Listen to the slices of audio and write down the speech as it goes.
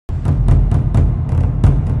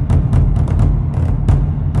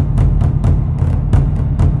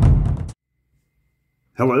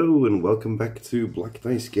Hello and welcome back to Black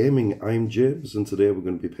Dice Gaming. I'm James and today we're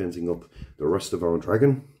going to be painting up the rest of our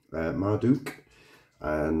dragon, Marduk.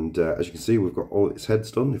 And as you can see, we've got all its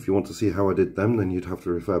heads done. If you want to see how I did them, then you'd have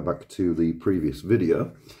to refer back to the previous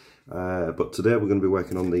video. But today we're going to be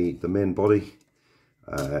working on the main body,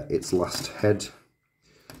 its last head,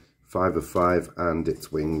 5 of 5, and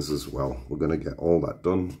its wings as well. We're going to get all that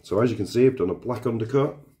done. So as you can see, I've done a black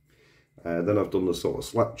undercoat. Then I've done the sort of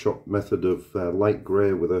slap chop method of light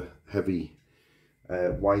grey with a heavy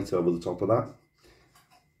white over the top of that.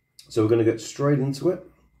 So we're going to get straight into it.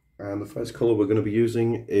 And the first colour we're going to be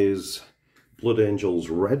using is Blood Angels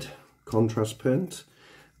Red contrast paint.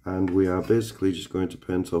 And we are basically just going to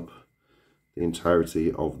paint up the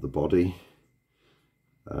entirety of the body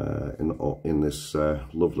in this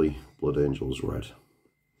lovely Blood Angels Red.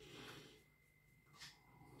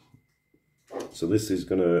 So this is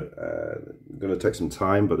gonna take some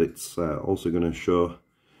time, but it's also going to show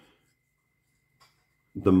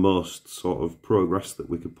the most sort of progress that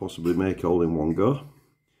we could possibly make all in one go.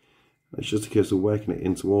 It's just a case of working it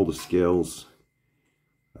into all the scales,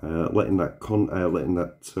 letting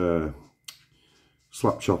that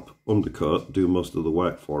slap chop undercoat do most of the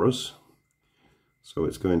work for us. So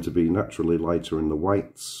it's going to be naturally lighter in the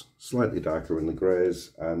whites, slightly darker in the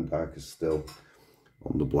greys, and darker still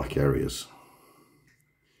on the black areas.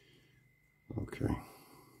 Okay,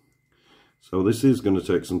 so this is going to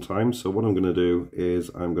take some time, so what I'm going to do is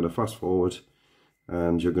I'm going to fast forward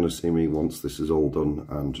and you're going to see me once this is all done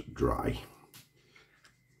and dry.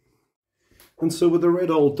 And so with the red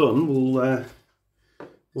all done, we'll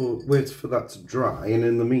wait for that to dry, and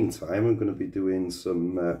in the meantime I'm going to be doing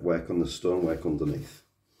some work on the stonework underneath.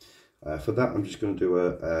 For that I'm just going to do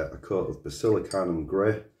a coat of basilicanum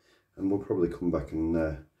grey, and we'll probably come back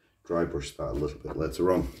and dry brush that a little bit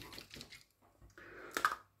later on.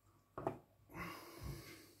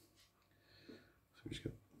 Just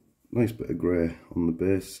got a nice bit of grey on the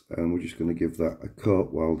base, and we're just going to give that a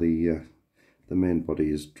coat while the main body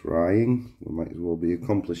is drying. We might as well be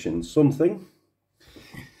accomplishing something.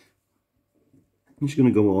 I'm just going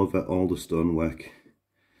to go over all the stonework,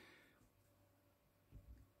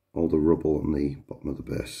 all the rubble on the bottom of the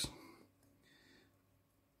base.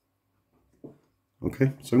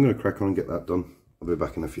 Okay, so I'm going to crack on and get that done. I'll be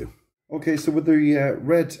back in a few. Okay, so with the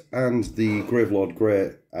red and the Gravelord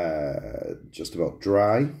Grey just about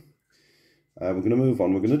dry, we're going to move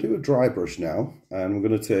on. We're going to do a dry brush now, and we're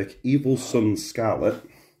going to take Evil Sun Scarlet,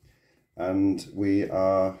 and we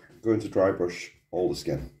are going to dry brush all the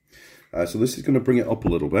skin. So this is going to bring it up a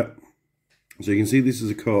little bit. So you can see this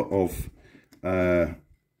is a coat of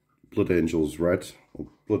Blood Angels Red.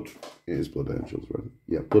 It is Blood Angels Red.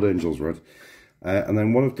 Yeah, Blood Angels Red. And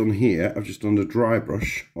then what I've done here, I've just done a dry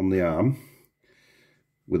brush on the arm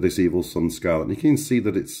with this Evil Sun Scarlet. And you can see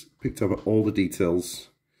that it's picked up all the details.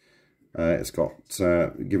 It's got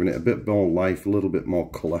given it a bit more life, a little bit more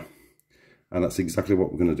colour. And that's exactly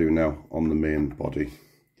what we're going to do now on the main body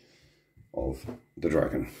of the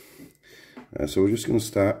dragon. So we're just going to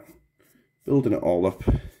start building it all up.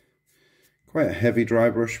 Quite a heavy dry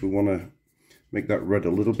brush. We want to make that red a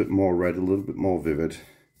little bit more red, a little bit more vivid.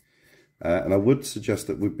 And I would suggest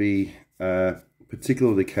that we be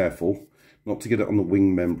particularly careful not to get it on the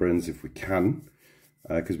wing membranes if we can,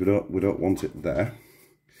 because we don't want it there.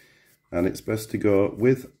 And it's best to go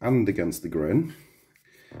with and against the grain,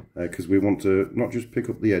 because we want to not just pick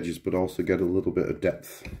up the edges but also get a little bit of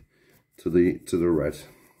depth to the red.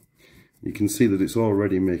 You can see that it's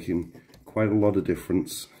already making quite a lot of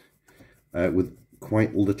difference with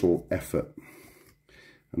quite little effort,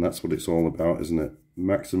 and that's what it's all about, isn't it?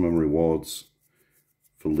 Maximum rewards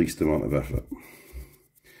for least amount of effort.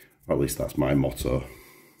 Or at least that's my motto.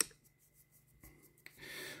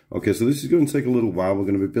 Okay, so this is going to take a little while. We're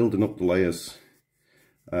going to be building up the layers.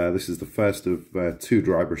 This is the first of 2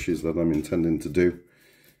 dry brushes that I'm intending to do.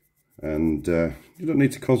 And you don't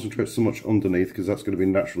need to concentrate so much underneath, because that's going to be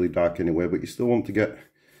naturally dark anyway, but you still want to get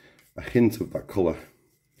a hint of that colour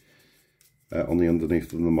on the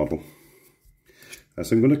underneath of the model.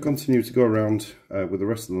 So I'm going to continue to go around with the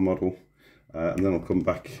rest of the model, and then I'll come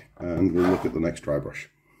back and we'll look at the next dry brush.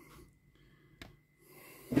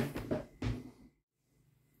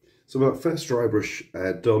 So that first dry brush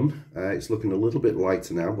done, it's looking a little bit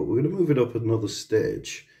lighter now, but we're going to move it up another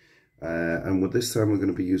stage. And with this time we're going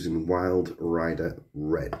to be using Wild Rider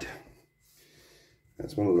Red.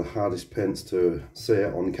 It's one of the hardest paints to say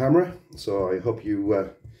on camera, so I hope you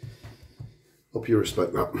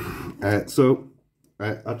respect that.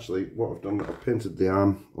 Actually, what I've done, I've painted the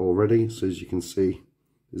arm already, so as you can see,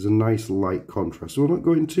 There's a nice light contrast. So we're not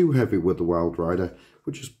going too heavy with the Wild Rider,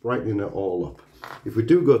 we're just brightening it all up. If we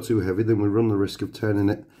do go too heavy, then we run the risk of turning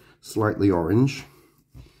it slightly orange.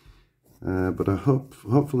 But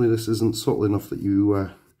hopefully this isn't subtle enough that you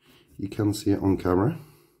can see it on camera.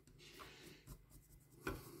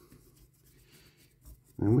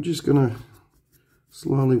 And we're just going to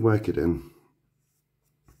slowly work it in.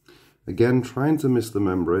 Again, trying to miss the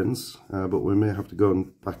membranes, but we may have to go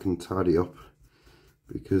back and tidy up,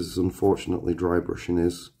 because unfortunately dry brushing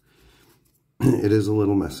it is a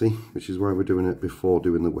little messy, which is why we're doing it before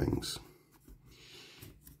doing the wings.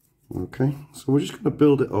 Okay, so we're just going to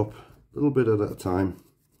build it up a little bit at a time,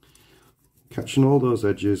 catching all those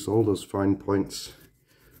edges, all those fine points,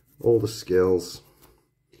 all the scales,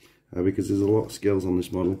 because there's a lot of scales on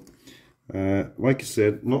this model. Like I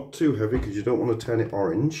said, not too heavy, because you don't want to turn it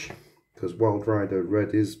orange, because while dried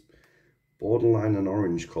red is borderline an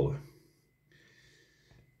orange colour.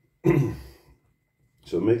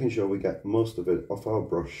 So making sure we get most of it off our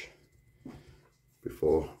brush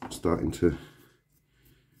before starting to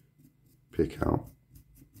pick out.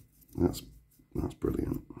 That's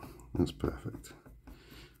brilliant. That's perfect.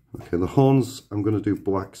 Okay, the horns I'm going to do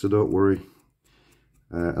black, so don't worry.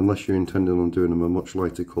 Unless you're intending on doing them a much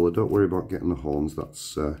lighter colour, don't worry about getting the horns.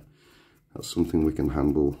 That's something we can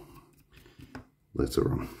handle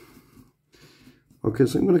later on. Okay,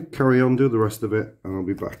 so I'm going to carry on, do the rest of it, and I'll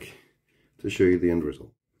be back to show you the end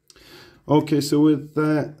result. Okay, so with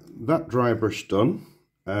that dry brush done,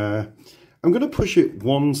 I'm going to push it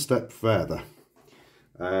one step further,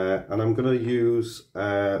 and I'm going to use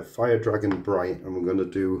Fire Dragon Bright, and we're going to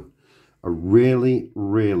do a really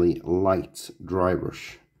light dry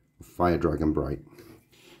brush of Fire Dragon Bright.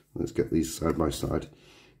 Let's get these side by side.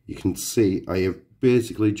 You can see I have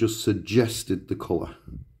basically just suggested the colour,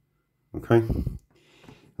 okay?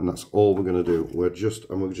 And that's all we're going to do. We're just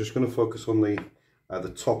going to focus on the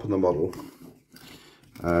top of the model,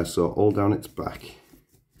 so all down its back,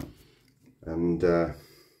 and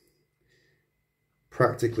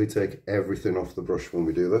practically take everything off the brush when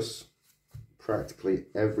we do this. Practically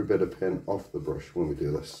every bit of paint off the brush when we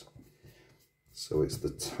do this. So it's the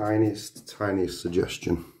tiniest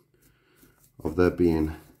suggestion of there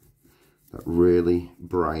being that really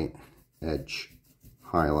bright edge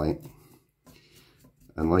highlight.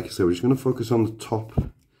 And like I said, we're just going to focus on the top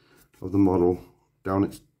of the model, down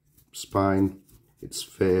its spine, its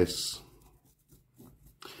face,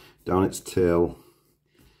 down its tail,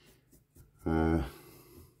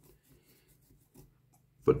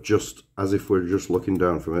 but just as if we're just looking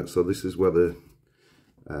down from it. So this is where the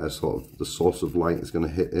sort of the source of light is going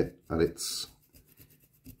to hit it at its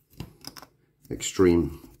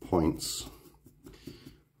extreme points.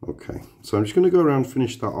 Okay, so I'm just going to go around and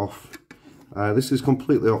finish that off. This is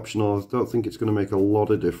completely optional. I don't think it's going to make a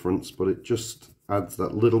lot of difference, but it just adds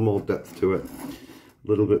that little more depth to it, a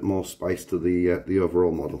little bit more spice to the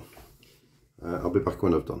overall model. I'll be back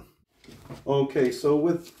when I've done. Okay, so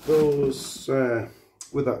with those,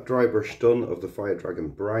 with that dry brush done of the Fire Dragon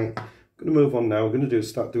Bright, I'm going to move on now. We're going to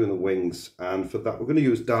start doing the wings, and for that we're going to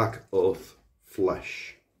use Dark Oath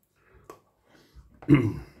Flesh.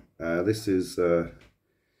 This is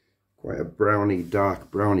quite a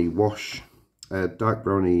dark browny wash. Dark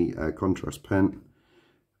browny contrast paint,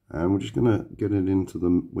 and we're just going to get it into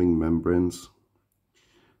the wing membranes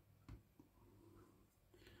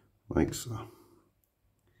like so.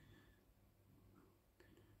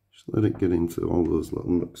 Just let it get into all those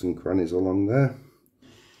little nooks and crannies along there,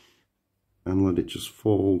 and let it just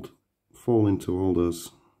fall into all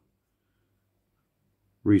those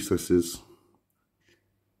recesses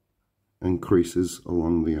and creases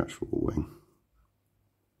along the actual wing.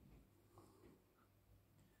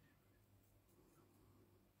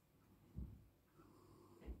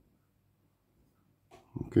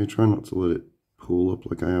 Okay, try not to let it pool up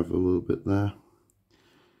like I have a little bit there.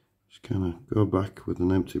 Just kind of go back with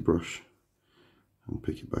an empty brush and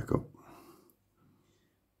pick it back up.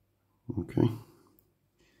 Okay,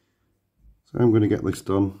 so I'm going to get this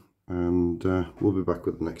done, and we'll be back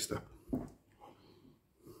with the next step.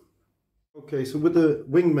 Okay, so with the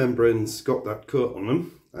wing membranes got that coat on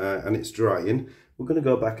them, and it's drying, we're going to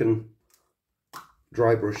go back and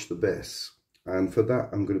dry brush the base. And for that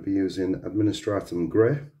I'm going to be using Administratum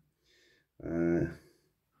Grey.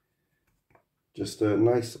 Just a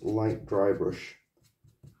nice light dry brush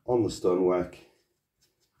on the stonework,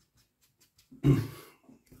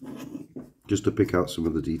 just to pick out some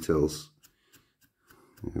of the details.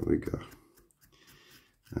 There we go.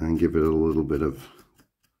 And give it a little bit of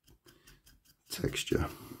texture.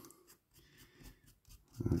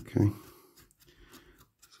 Okay,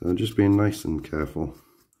 so just being nice and careful,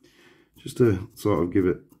 just to sort of give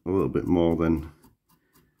it a little bit more than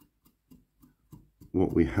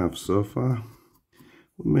what we have so far.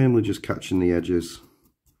 We're mainly just catching the edges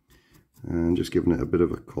and just giving it a bit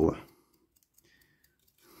of a colour.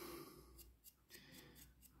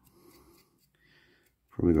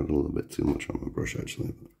 Probably got a little bit too much on my brush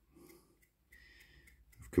actually, but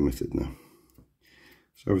I've committed now.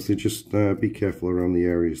 So obviously just be careful around the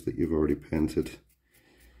areas that you've already painted.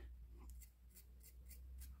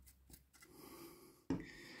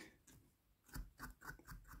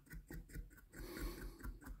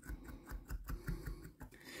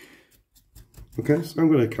 Okay, so I'm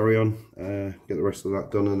going to carry on, get the rest of that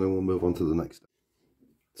done, and then we'll move on to the next step.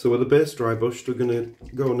 So with the base dry brush, we're going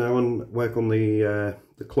to go now and work on the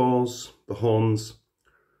claws, the horns,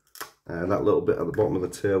 that little bit at the bottom of the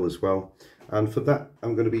tail as well. And for that,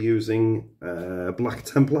 I'm going to be using black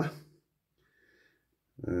Templar.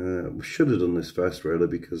 We should have done this first really,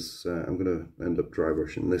 because I'm going to end up dry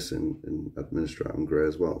brushing this in Administratum Grey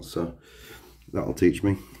as well, so that'll teach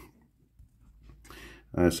me.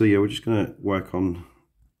 So yeah, we're just going to work on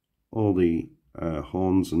all the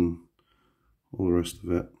horns and all the rest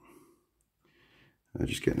of it.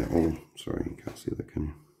 Just getting it all, sorry, you can't see that, can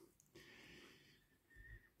you?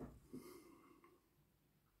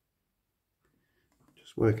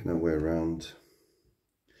 Just working our way around.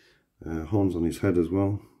 Horns on his head as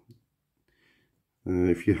well.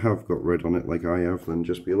 If you have got red on it like I have, then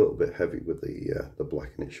just be a little bit heavy with the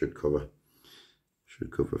black and it should cover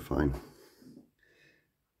fine.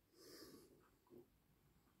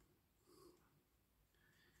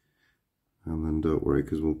 And then don't worry,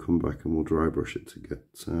 because we'll come back and we'll dry brush it to get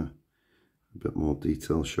a bit more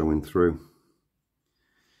detail showing through.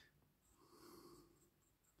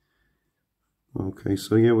 Okay,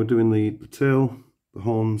 so yeah, we're doing the tail, the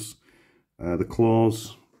horns, the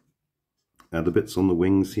claws, the bits on the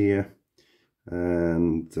wings here,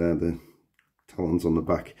 and the talons on the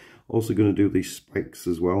back. Also going to do these spikes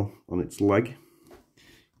as well on its leg.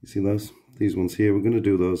 You see those? These ones here, we're going to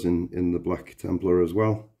do those in the black Templar as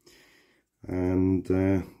well. And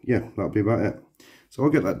yeah, that'll be about it. So I'll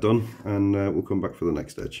get that done and we'll come back for the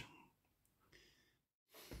next edge.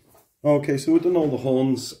 Okay, so we've done all the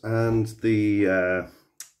horns and the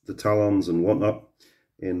talons and whatnot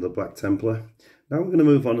in the black Templar. Now we're going to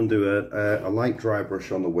move on and do a light dry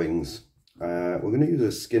brush on the wings. We're going to use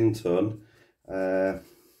a skin tone. The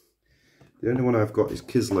only one I've got is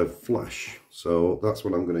Kislev Flesh, so that's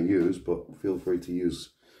what I'm going to use, but feel free to use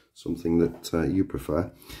something that you prefer.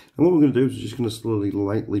 And what we're going to do is just going to slowly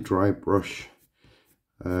lightly dry brush,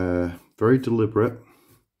 very deliberate,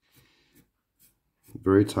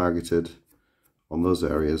 very targeted on those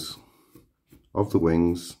areas of the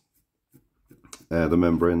wings, the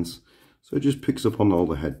membranes, so it just picks up on all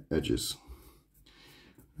the head edges.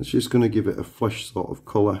 It's just going to give it a flesh sort of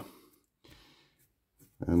colour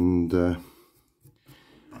and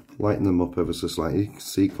lighten them up ever so slightly. You can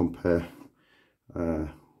see, compare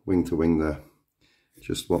wing to wing there,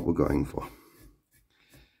 just what we're going for.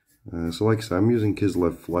 So like I said, I'm using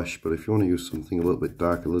Kislev Flesh, but if you want to use something a little bit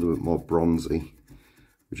dark, a little bit more bronzy,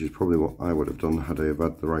 which is probably what I would have done had I have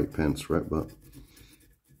had the right paints for it, but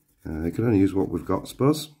you can only use what we've got, I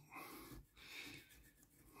suppose.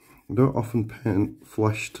 I don't often paint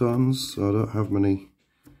flesh tones, so I don't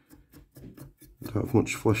have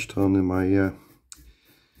much flesh tone in my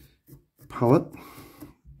palette.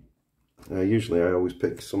 Usually I always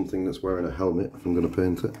pick something that's wearing a helmet if I'm going to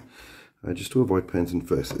paint it, just to avoid painting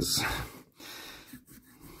faces.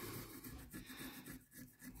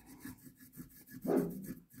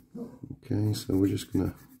 Okay, so we're just going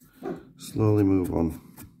to slowly move on,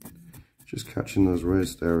 just catching those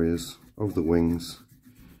raised areas of the wings,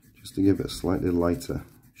 just to give it a slightly lighter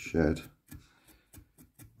shade,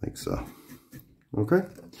 like so. Okay,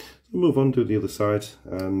 so move on to the other side,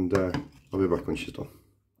 and I'll be back when she's done.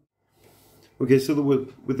 Okay, so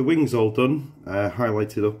with the wings all done,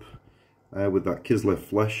 highlighted up with that Kislev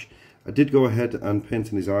Flesh, I did go ahead and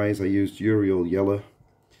paint in his eyes. I used Uriel Yellow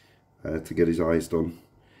to get his eyes done.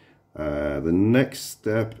 The next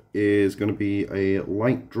step is going to be a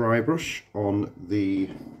light dry brush on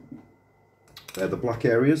the black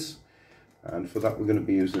areas, and for that we're going to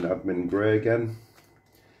be using Admin Grey again.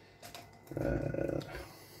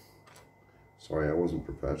 Sorry, I wasn't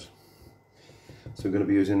prepared. So we're going to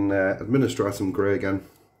be using Administratum Grey again,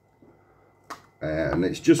 and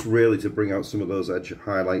it's just really to bring out some of those edge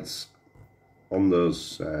highlights on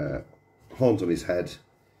those horns on his head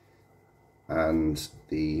and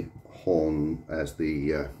the horn as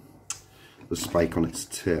the spike on its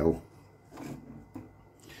tail,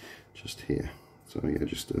 just here. So yeah,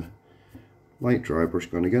 just a light dry brush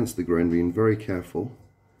going against the grain, being very careful.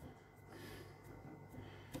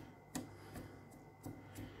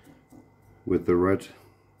 with the red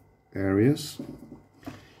areas,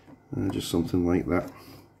 just something like that,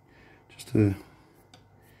 just to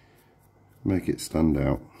make it stand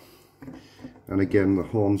out. And again, the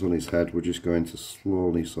horns on his head, we're just going to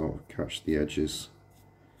slowly sort of catch the edges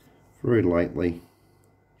very lightly,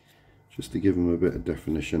 just to give them a bit of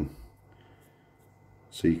definition,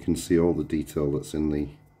 so you can see all the detail that's in the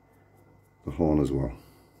horn as well.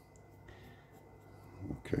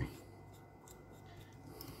 Okay.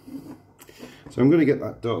 So I'm going to get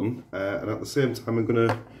that done, and at the same time I'm going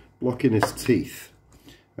to block in his teeth.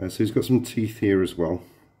 So he's got some teeth here as well.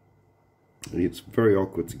 It's very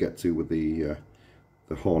awkward to get to with the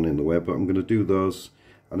horn in the way, but I'm going to do those,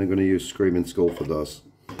 and I'm going to use Screaming Skull for those.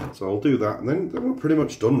 So I'll do that, and then we're pretty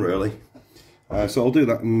much done, really. So I'll do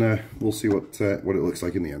that, and we'll see what it looks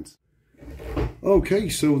like in the end. Okay,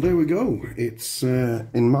 so there we go. It's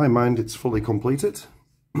in my mind, it's fully completed.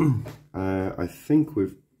 I think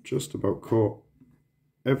we've just about caught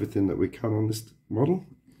everything that we can on this model.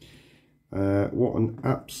 What an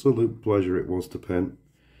absolute pleasure it was to paint.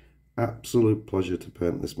 Absolute pleasure to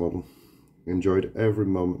paint this model. Enjoyed every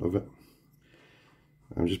moment of it.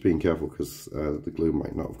 I'm just being careful because the glue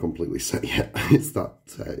might not have completely set yet. It's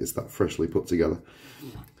that freshly put together.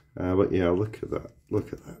 But yeah, look at that.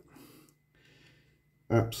 Look at that.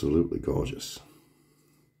 Absolutely gorgeous.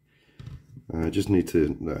 I just need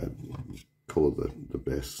to colour the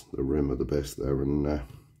base, the rim of the base there,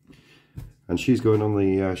 and she's going on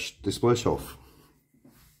the display shelf.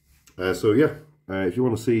 So yeah, if you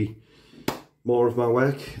want to see more of my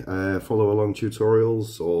work, follow along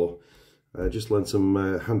tutorials, or just learn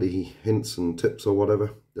some handy hints and tips or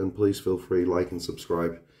whatever, then please feel free, like and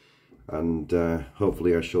subscribe, and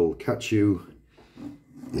hopefully I shall catch you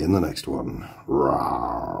in the next one.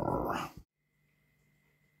 Rawr.